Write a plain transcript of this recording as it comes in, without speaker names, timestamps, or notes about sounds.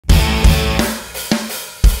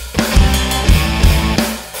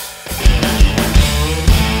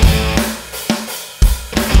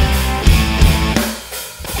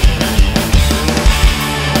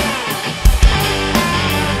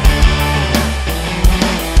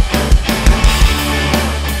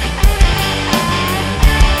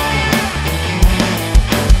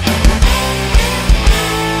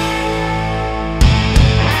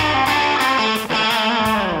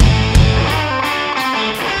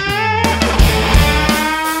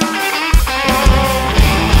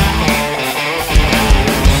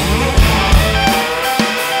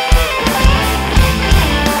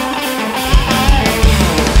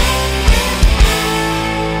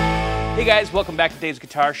guys, welcome back to Dave's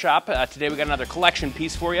Guitar Shop. Today we got another collection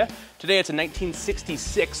piece for you. Today it's a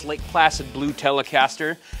 1966 Lake Placid Blue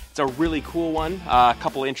Telecaster. It's a really cool one. A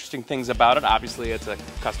couple of interesting things about it. Obviously it's a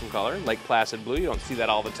custom color, Lake Placid Blue. You don't see that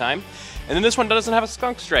all the time. And then this one doesn't have a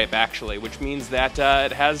skunk stripe actually, which means that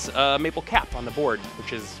it has a maple cap on the board,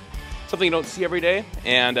 which is something you don't see every day,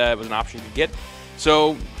 and it was an option you could get.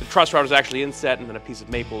 So the truss rod was actually inset and then a piece of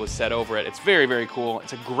maple was set over it. It's very, very cool.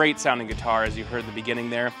 It's a great sounding guitar, as you heard at the beginning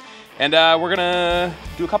there. And we're gonna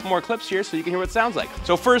do a couple more clips here so you can hear what it sounds like.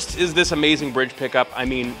 So first is this amazing bridge pickup. I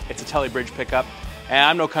mean, it's a Tele bridge pickup. And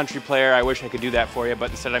I'm no country player. I wish I could do that for you,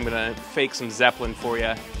 but instead I'm gonna fake some Zeppelin for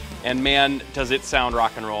you. And man, does it sound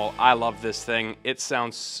rock and roll. I love this thing. It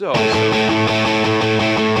sounds so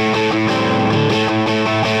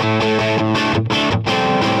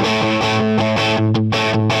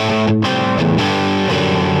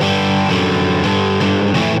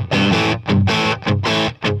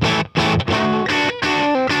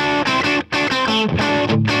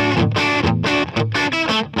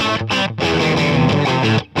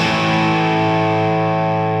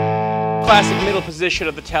classic middle position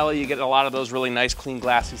of the Tele. You get a lot of those really nice, clean,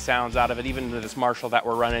 glassy sounds out of it. Even this Marshall that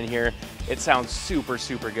we're running here, it sounds super,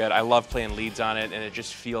 super good. I love playing leads on it, and it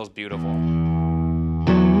just feels beautiful.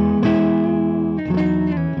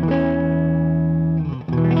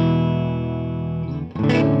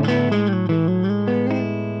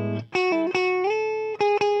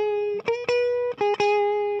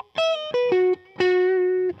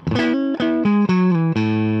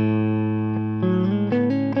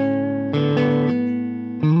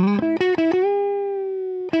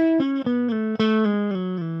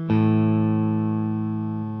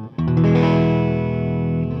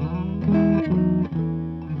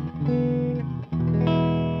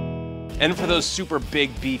 And for those super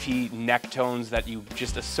big, beefy neck tones that you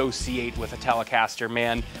just associate with a Telecaster,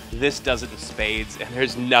 man, this does it in spades, and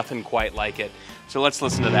there's nothing quite like it. So let's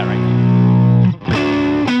listen to that right now.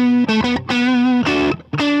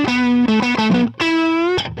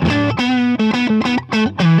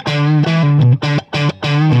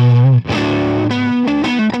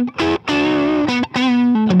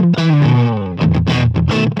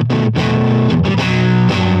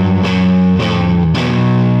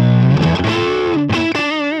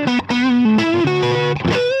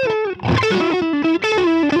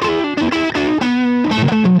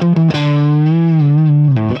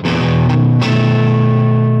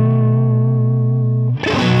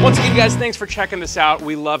 Once again, guys, thanks for checking this out.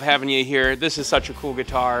 We love having you here. This is such a cool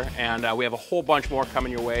guitar, and we have a whole bunch more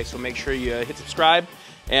coming your way, so make sure you hit subscribe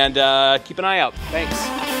and keep an eye out.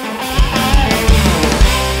 Thanks.